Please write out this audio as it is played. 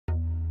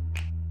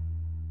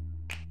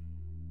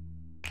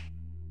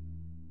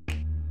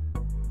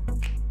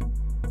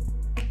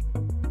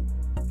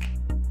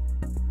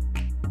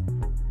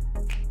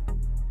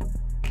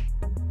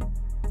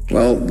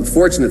Well, the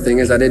fortunate thing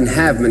is I didn't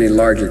have many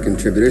larger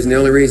contributors, and the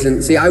only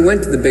reason, see, I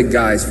went to the big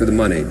guys for the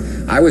money.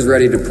 I was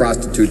ready to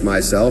prostitute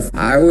myself.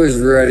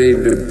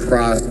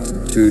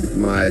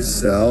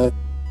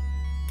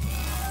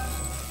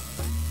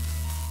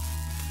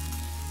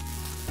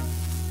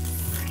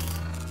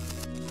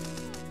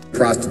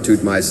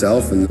 Prostitute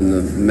myself in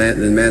the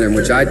manner in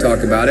which I talk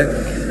about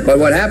it. But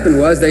what happened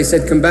was they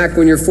said, come back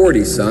when you're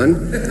 40,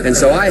 son. And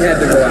so I had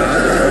to go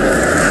out.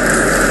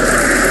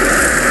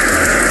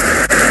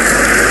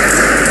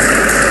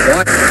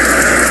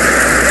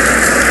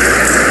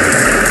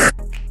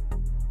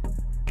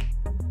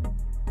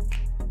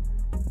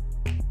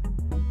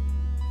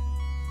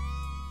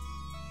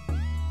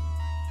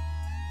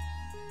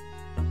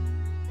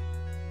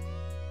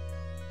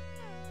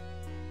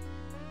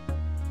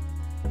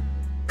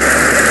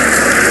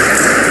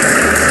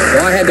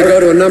 I had to go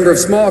to a number of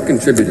small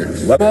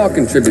contributors.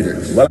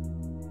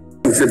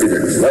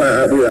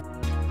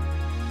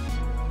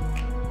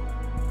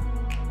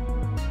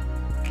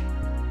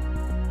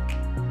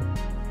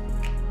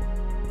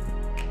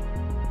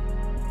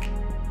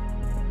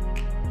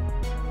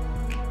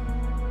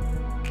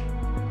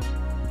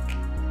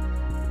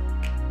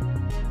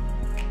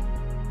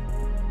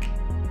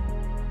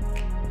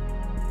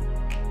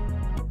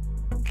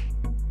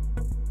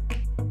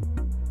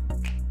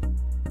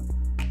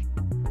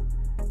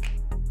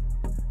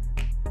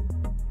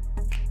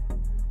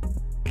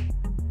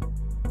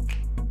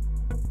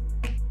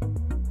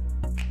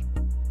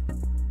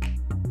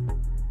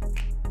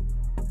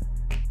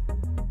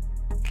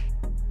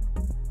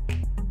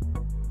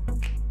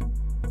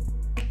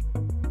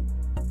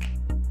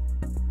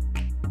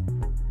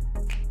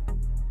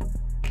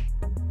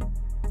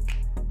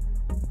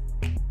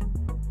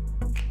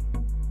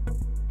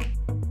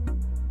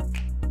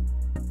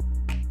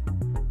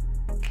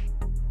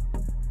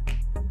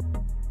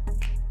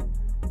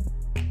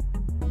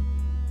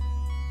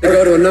 I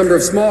go to a number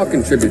of small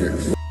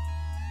contributors.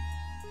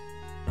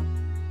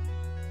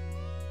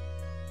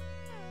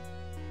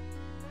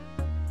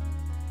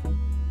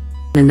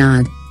 A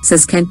nod,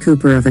 says Kent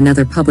Cooper of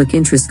another public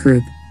interest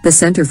group, the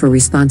Center for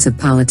Responsive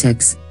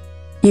Politics.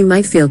 You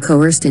might feel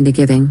coerced into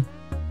giving.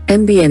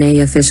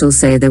 MBNA officials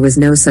say there was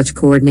no such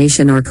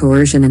coordination or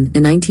coercion in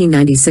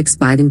 1996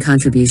 Biden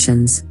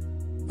contributions.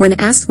 When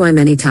asked why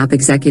many top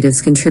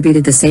executives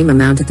contributed the same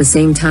amount at the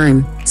same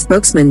time,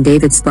 spokesman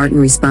David Spartan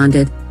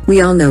responded,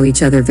 "We all know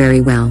each other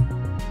very well."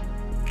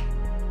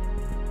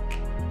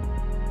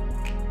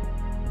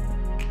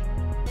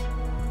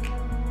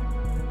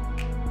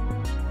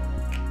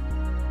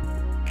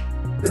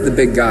 The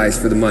big guys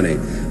for the money.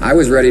 I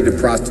was ready to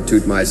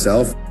prostitute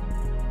myself.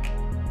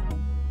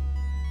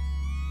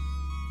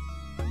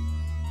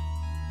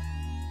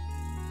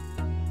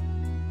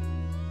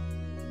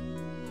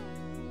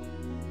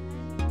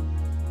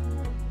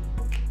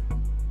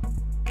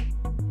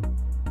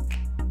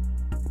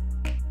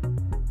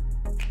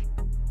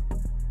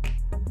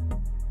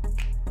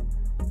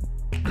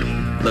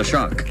 The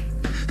shark.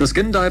 The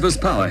skin diver's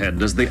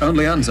powerhead is the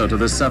only answer to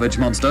this savage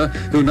monster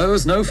who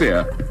knows no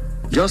fear.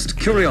 Just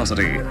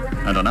curiosity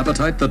and an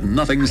appetite that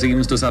nothing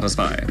seems to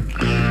satisfy.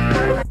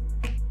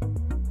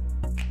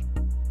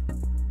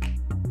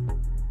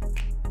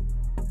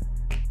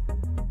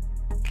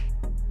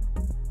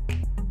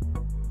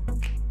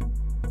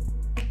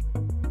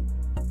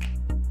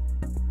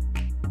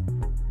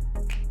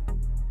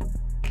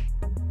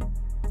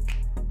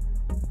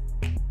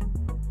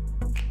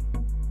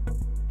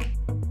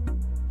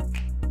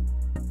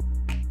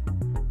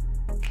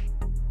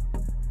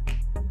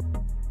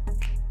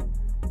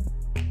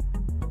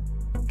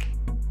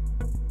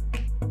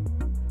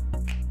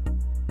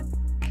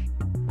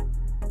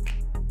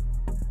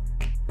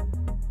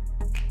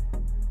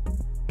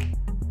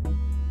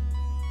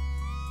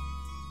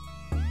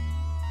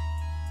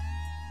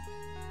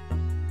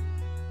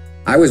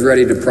 I was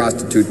ready to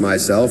prostitute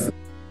myself.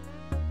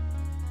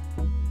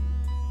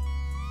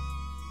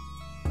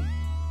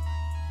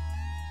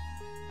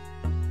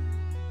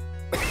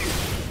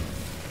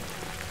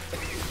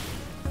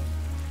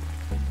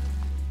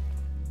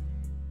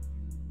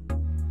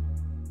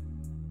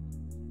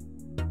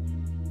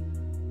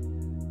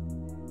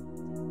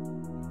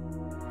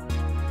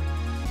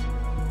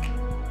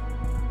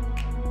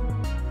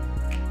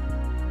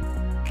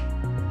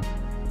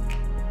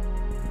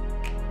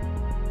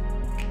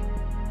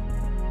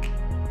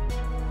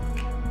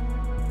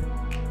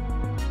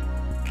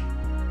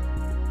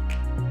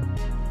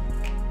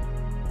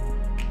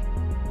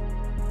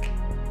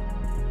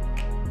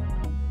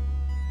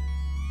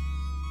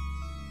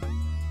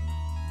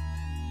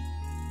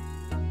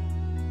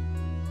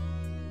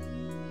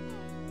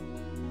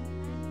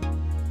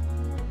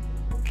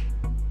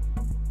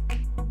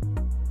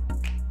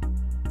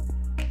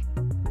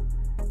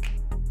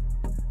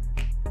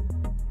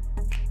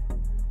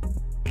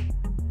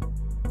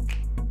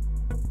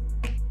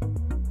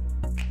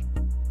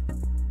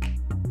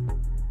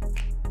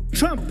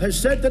 Trump has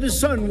said that his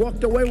son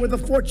walked away with a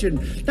fortune.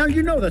 Now,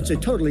 you know that's a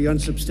totally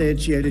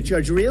unsubstantiated,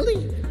 Judge.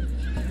 Really?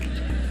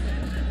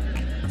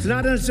 It's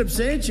not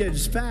unsubstantiated,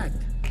 it's fact.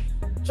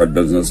 Our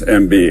business,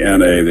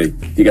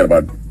 MBNA, he got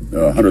about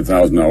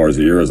 $100,000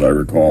 a year, as I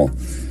recall.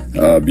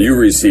 You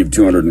received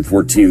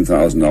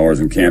 $214,000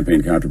 in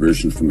campaign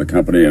contributions from the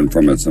company and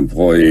from its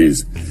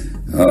employees.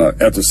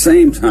 At the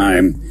same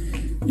time,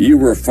 you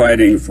were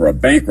fighting for a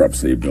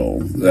bankruptcy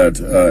bill that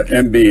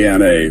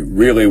MBNA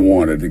really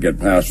wanted to get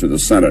passed through the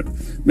Senate,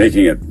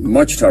 making it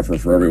much tougher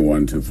for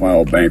everyone to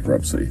file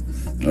bankruptcy.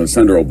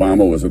 Senator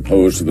Obama was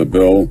opposed to the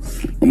bill.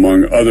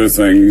 Among other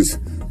things,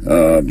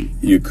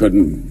 you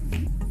couldn't,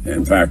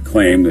 in fact,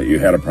 claim that you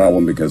had a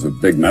problem because of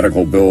big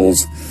medical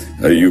bills.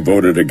 You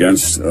voted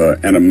against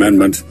an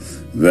amendment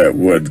that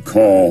would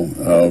call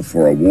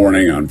for a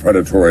warning on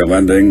predatory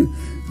lending.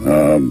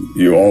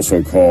 You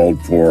also called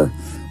for,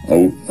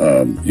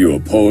 you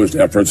opposed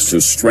efforts to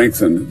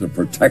strengthen the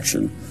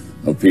protection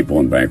of people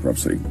in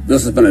bankruptcy.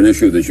 This has been an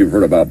issue that you've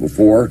heard about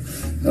before.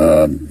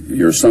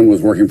 Your son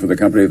was working for the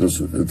company at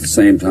the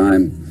same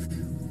time.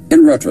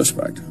 In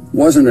retrospect,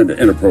 wasn't it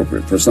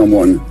inappropriate for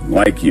someone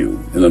like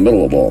you in the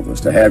middle of all this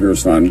to have your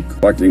son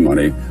collecting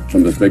money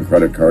from this big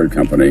credit card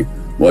company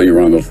while you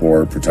were on the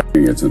floor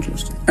protecting its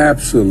interest?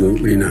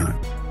 Absolutely not.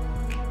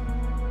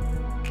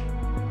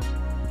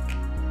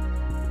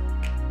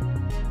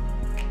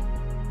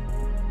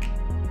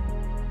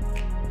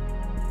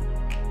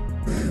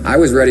 I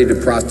was ready to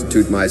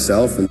prostitute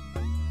myself and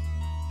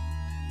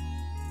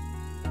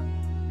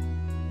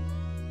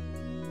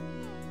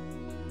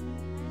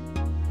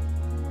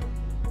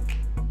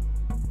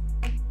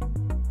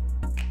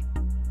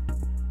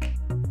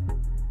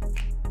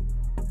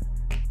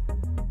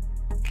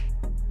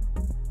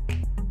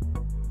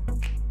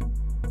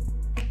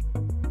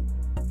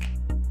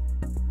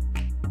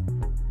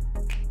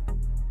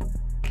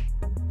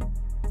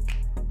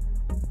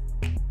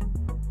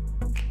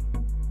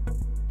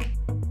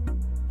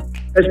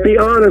let's be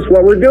honest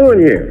what we're doing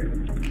here.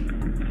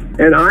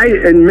 And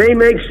it may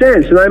make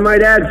sense, and I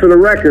might add for the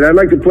record, I'd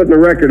like to put in the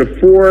record a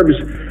Forbes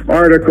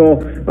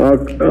article,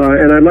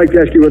 and I'd like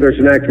to ask you whether it's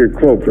an accurate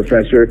quote,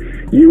 Professor.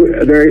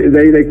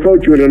 They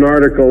quote you in an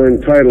article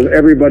entitled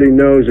 "Everybody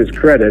Knows It's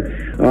Credit"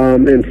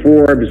 in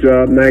Forbes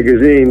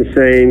magazine,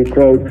 saying,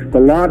 quote, "The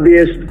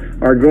lobbyists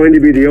are going to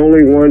be the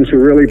only ones who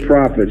really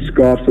profit,"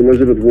 scoffs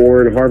Elizabeth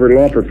Warren, Harvard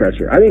law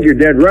professor. I think you're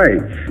dead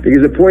right,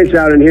 because it points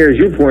out in here, as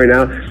you point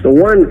out,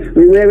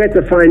 we may have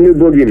to find new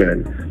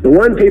boogeymen. The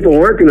one people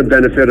who aren't going to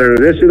benefit under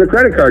this are the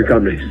credit card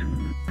companies.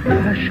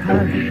 Hush,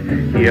 hush,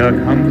 here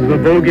comes the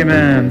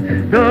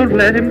bogeyman. Don't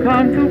let him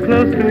come too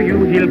close to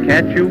you. He'll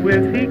catch you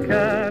if he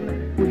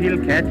can.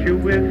 He'll catch you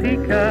if he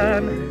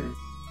can.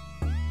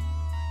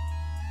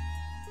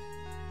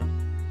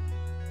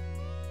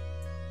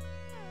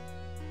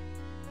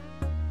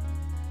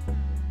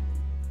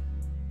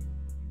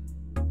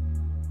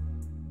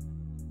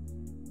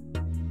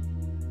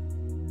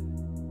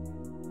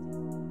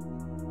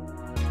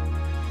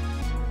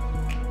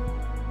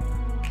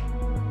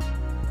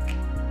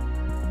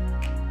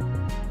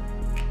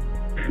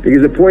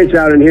 Because it points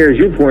out in here, as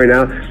you point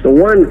out,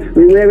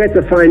 we may have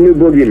to find new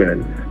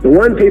boogeymen. The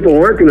one people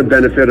who aren't going to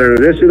benefit under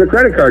this are the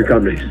credit card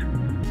companies,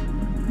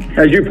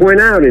 as you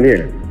point out in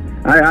here.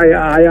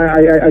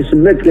 I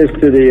submit this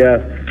to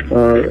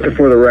the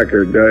for the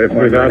record.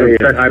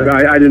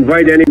 I'd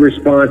invite any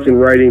response in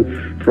writing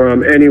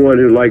from anyone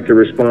who'd like to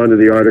respond to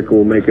the article.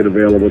 We'll make it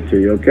available to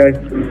you. Okay.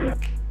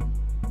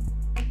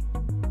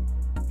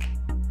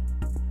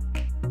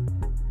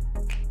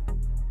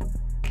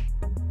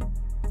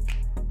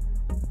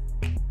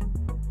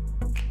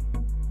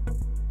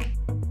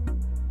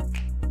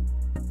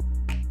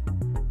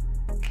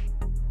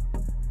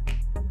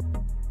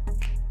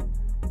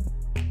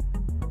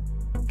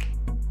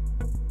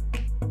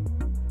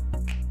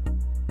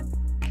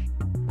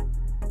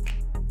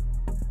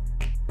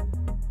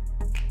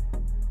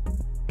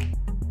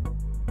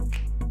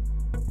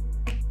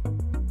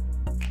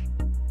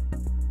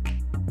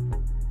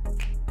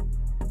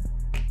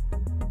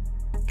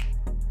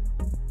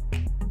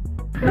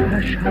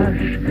 Hush, hush,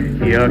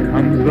 here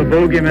comes the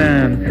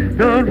bogeyman.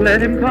 Don't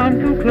let him come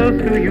too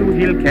close to you.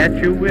 He'll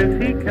catch you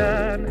if he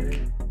can.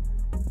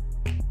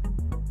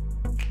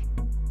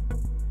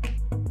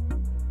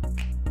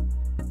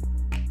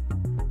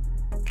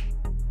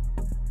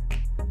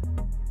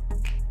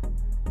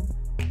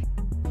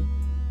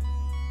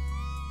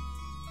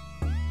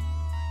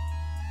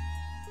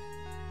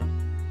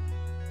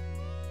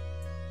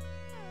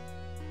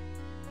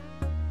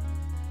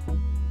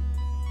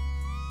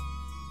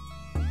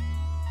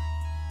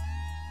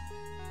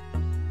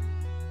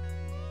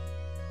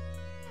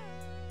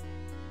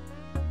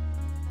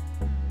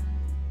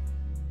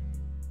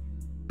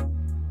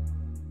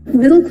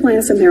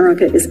 Middle-class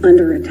America is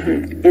under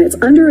attack, and it's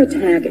under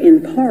attack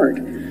in part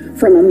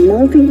from a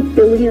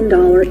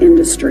multi-billion-dollar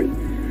industry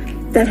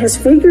that has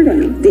figured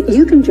out that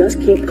you can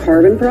just keep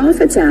carving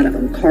profits out of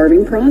them.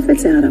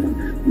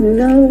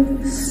 No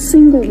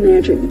single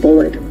magic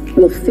bullet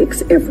will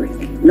fix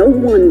everything, no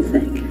one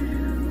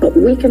thing, but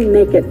we can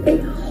make it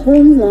a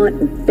whole lot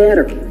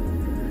better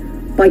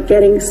by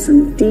getting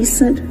some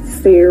decent,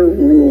 fair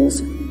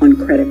rules on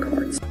credit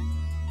cards.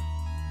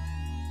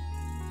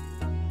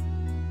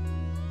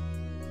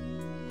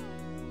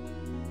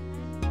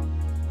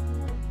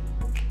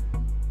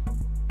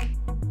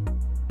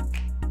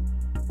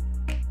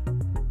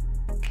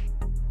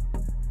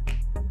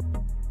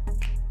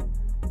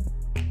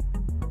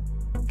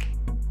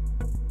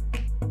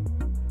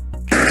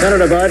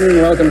 Senator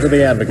Biden, welcome to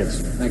the Advocates.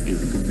 Thank you.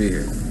 Good to be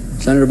here.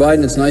 Senator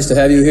Biden, it's nice to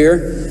have you here.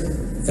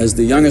 As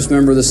the youngest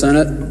member of the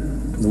Senate,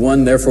 the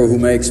one, therefore, who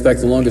may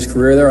expect the longest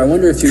career there, I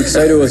wonder if you'd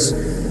say to us,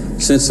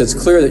 since it's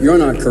clear that you're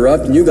not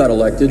corrupt and you got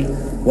elected,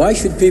 why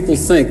should people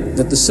think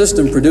that the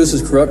system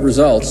produces corrupt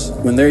results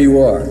when there you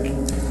are?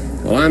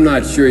 Well, I'm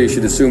not sure you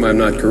should assume I'm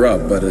not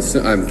corrupt, but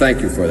thank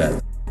you for that.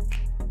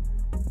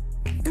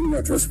 In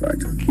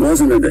retrospect,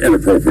 wasn't it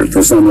inappropriate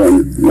for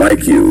someone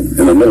like you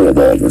in the middle of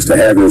all this to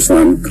have your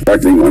son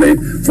collecting money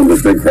from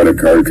this big credit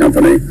card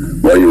company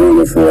while you were on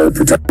the floor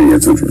protecting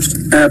its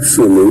interest?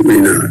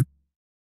 Absolutely not.